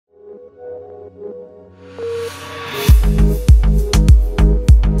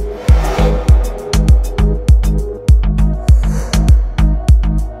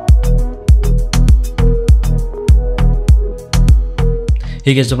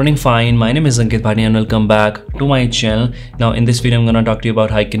Hey guys, running fine. My name is Ankit Bhani and welcome back to my channel. Now in this video I'm gonna talk to you about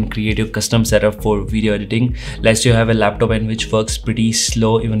how you can create your custom setup for video editing. Let's say you have a laptop and which works pretty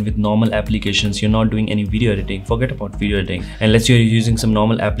slow even with normal applications. You're not doing any video editing. Forget about video editing. And let's say you're using some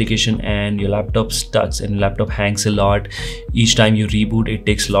normal application and your laptop stucks and your laptop hangs a lot. Each time you reboot it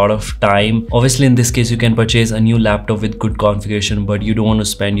takes a lot of time. Obviously in this case you can purchase a new laptop with good configuration, but you don't want to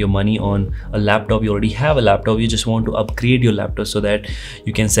spend your money on a laptop. You already have a laptop. You just want to upgrade your laptop so that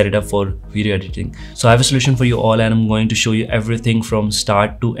you can set it up for video editing. So I have a solution for you all and I'm going to show you everything from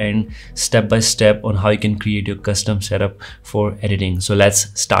start to end, step by step, on how you can create your custom setup for editing. So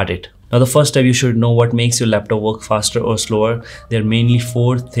let's start it. Now the first step, you should know what makes your laptop work faster or slower. There are mainly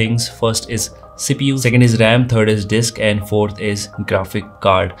four things. First is CPU, second is RAM, third is disk, and fourth is graphic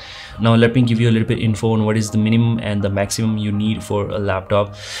card. Now let me give you a little bit info on what is the minimum and the maximum you need for a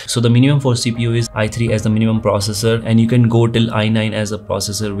laptop. So the minimum for CPU is i3 as the minimum processor, and you can go till i9 as a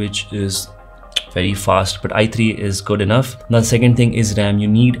processor, which is very fast, but i3 is good enough. Now the second thing is RAM. You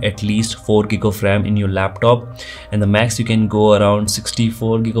need at least 4 GB of RAM in your laptop, and the max you can go around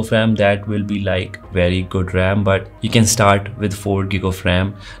 64 GB of RAM. That will be like very good RAM, but you can start with 4 GB of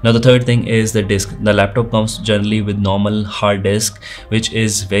RAM. Now the third thing is the disk. The laptop comes generally with normal hard disk, which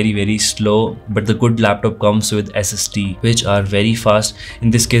is very slow, but the good laptop comes with SSD, which are very fast. In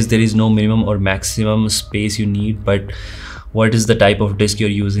this case there is no minimum or maximum space you need, but what is the type of disk you're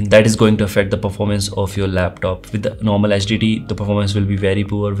using, that is going to affect the performance of your laptop. With the normal HDD, the performance will be very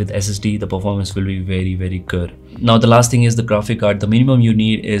poor. With SSD, the performance will be very good. Now the last thing is the graphic card. The minimum you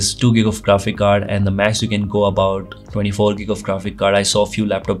need is 2 GB of graphic card, and the max you can go about 24 GB of graphic card. I saw a few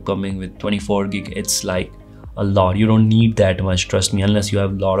laptops coming with 24 GB. It's like a lot. You don't need that much, trust me, unless you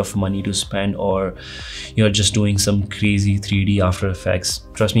have a lot of money to spend or you're just doing some crazy 3D After Effects.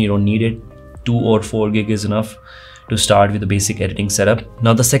 Trust me, you don't need it. 2 or 4 GB is enough to start with the basic editing setup.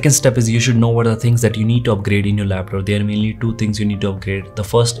 Now the second step is you should know what are the things that you need to upgrade in your laptop. There are mainly two things you need to upgrade. The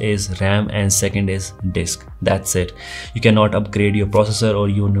first is RAM and second is disk. That's it. You cannot upgrade your processor, or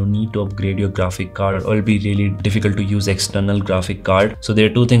you don't need to upgrade your graphic card, or it'll be really difficult to use external graphic card. So there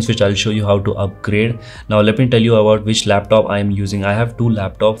are two things which I'll show you how to upgrade. Now let me tell you about which laptop I am using. I have two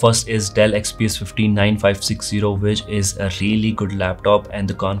laptops. First is Dell XPS 159560, which is a really good laptop, and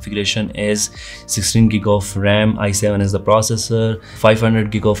the configuration is 16 GB of RAM, i7 is the processor,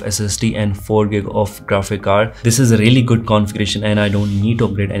 500 GB of SSD, and 4 GB of graphic card. This is a really good configuration and I don't need to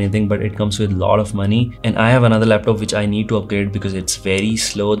upgrade anything, but it comes with a lot of money. And I have another laptop which I need to upgrade because it's very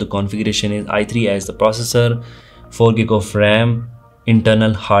slow. The configuration is i3 as the processor, 4 GB of RAM,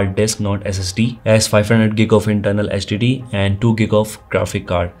 internal hard disk, not SSD, as 500 GB of internal HDD, and 2 GB of graphic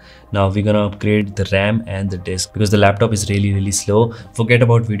card. Now we're gonna upgrade the RAM and the disk because the laptop is really slow. Forget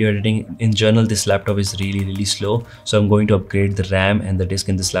about video editing. In general, this laptop is really slow. So I'm going to upgrade the RAM and the disk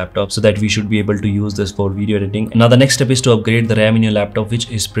in this laptop so that we should be able to use this for video editing. Now the next step is to upgrade the RAM in your laptop,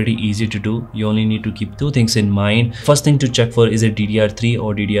 which is pretty easy to do. You only need to keep two things in mind. First thing to check for is it DDR3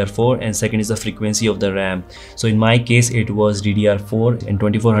 or DDR4, and second is the frequency of the RAM. So in my case it was DDR4 and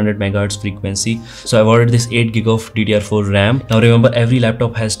 2400 MHz frequency. So I've ordered this 8 GB of DDR4 RAM. Now remember, every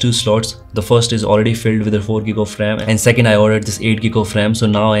laptop has two slots. The first is already filled with the 4 GB of RAM, and second I ordered this 8 GB of RAM. So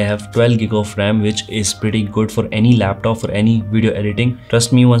now I have 12 GB of RAM, which is pretty good for any laptop, for any video editing.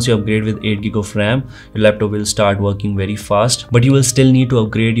 Trust me, once you upgrade with 8 GB of RAM, your laptop will start working very fast, but you will still need to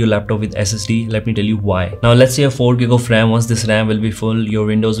upgrade your laptop with SSD. Let me tell you why. Now let's say a 4 GB of RAM. Once this RAM will be full, your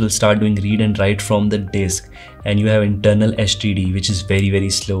Windows will start doing read and write from the disk, and you have internal HDD, which is very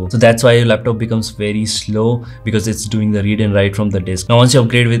slow. So that's why your laptop becomes very slow, because it's doing the read and write from the disk. Now once you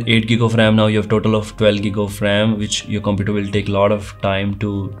upgrade with 8 GB of RAM, now you have total of 12 GB of RAM, which your computer will take a lot of time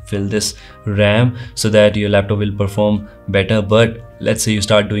to fill this RAM so that your laptop will perform better. But let's say you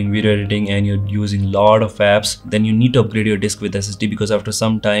start doing video editing and you're using a lot of apps, then you need to upgrade your disk with SSD, because after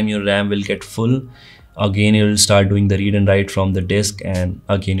some time your RAM will get full. Again you will start doing the read and write from the disk, and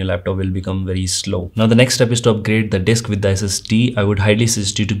again your laptop will become very slow. Now the next step is to upgrade the disk with the SSD. I would highly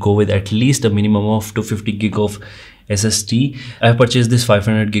suggest you to go with at least a minimum of 250 GB of SSD. I have purchased this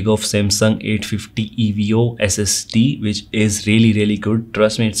 500 GB of Samsung 850 EVO SSD, which is really good.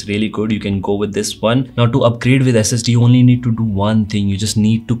 Trust me, it's really good. You can go with this one. Now to upgrade with SSD, you only need to do one thing. You just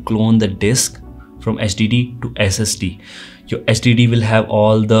need to clone the disk from HDD to SSD. Your HDD will have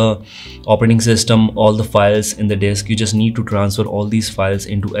all the operating system, all the files in the disk. You just need to transfer all these files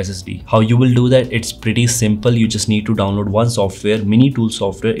into SSD. How you will do that? It's pretty simple. You just need to download one software, Minitool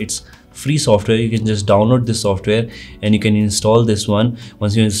software. It's free software. You can just download this software and you can install this one.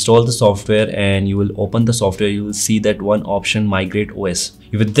 Once you install the software and you will open the software, you will see that one option, migrate OS.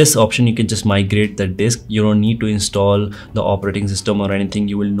 With this option, you can just migrate the disk. You don't need to install the operating system or anything.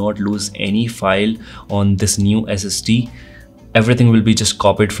 You will not lose any file on this new SSD. Everything will be just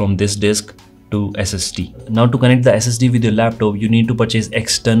copied from this disk to SSD. Now to connect the SSD with your laptop, you need to purchase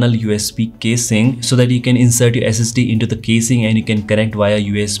external USB casing so that you can insert your SSD into the casing and you can connect via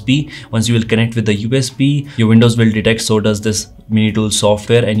USB. Once you will connect with the USB, your Windows will detect, so does this mini tool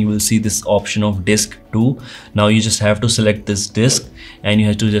software, and you will see this option of disk 2. Now you just have to select this disk and you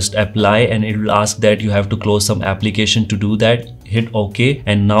have to just apply, and it will ask that you have to close some application. To do that, hit OK,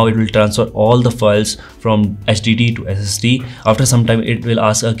 and now it will transfer all the files from HDD to SSD. After some time, it will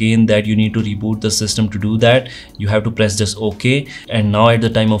ask again that you need to reboot the system. To do that, you have to press just OK, and now at the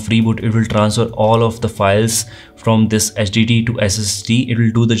time of reboot, it will transfer all of the files from this HDD to SSD. It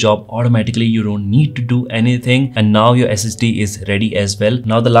will do the job automatically. You don't need to do anything, and now your SSD is ready as well.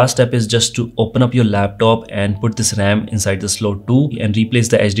 Now the last step is just to open up your laptop and put this RAM inside the slot 2 and replace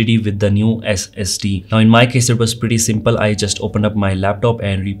the HDD with the new SSD. Now in my case, it was pretty simple. I just opened up my laptop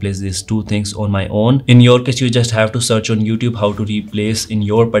and replaced these two things on my own. In your case, you just have to search on YouTube how to replace in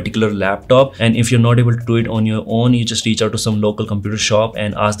your particular laptop, and if you're not able to do it on your own, you just reach out to some local computer shop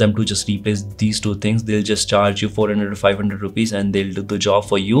and ask them to just replace these two things. They'll just charge you 400 or 500 rupees and they'll do the job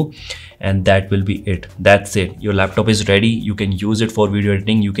for you, and that will be it. That's it. Your laptop is ready. You can use it for video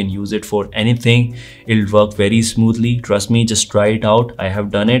editing. You can use it for anything. It'll work very smoothly. Trust me, just try it out. I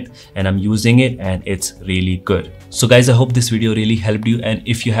have done it and I'm using it and it's really good. So guys, I hope this video really helped you, and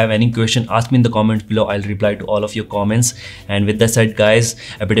if you have any question, ask me in the comments below. I'll reply to all of your comments. And with that said guys,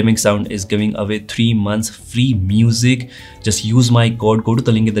 Epidemic Sound is giving away 3 months free music. Just use my code, go to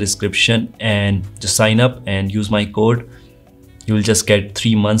the link in the description and just sign up and use my code. You will just get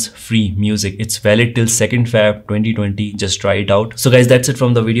 3 months free music. It's valid till 2nd Feb 2020. Just try it out. So guys, that's it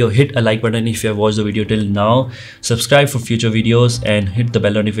from the video. Hit a like button if you have watched the video till now. Subscribe for future videos and hit the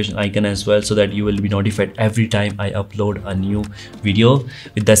bell notification icon as well, so that you will be notified every time I upload a new video.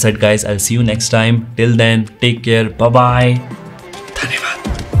 With that said guys, I'll see you next time. Till then, take care. Bye bye.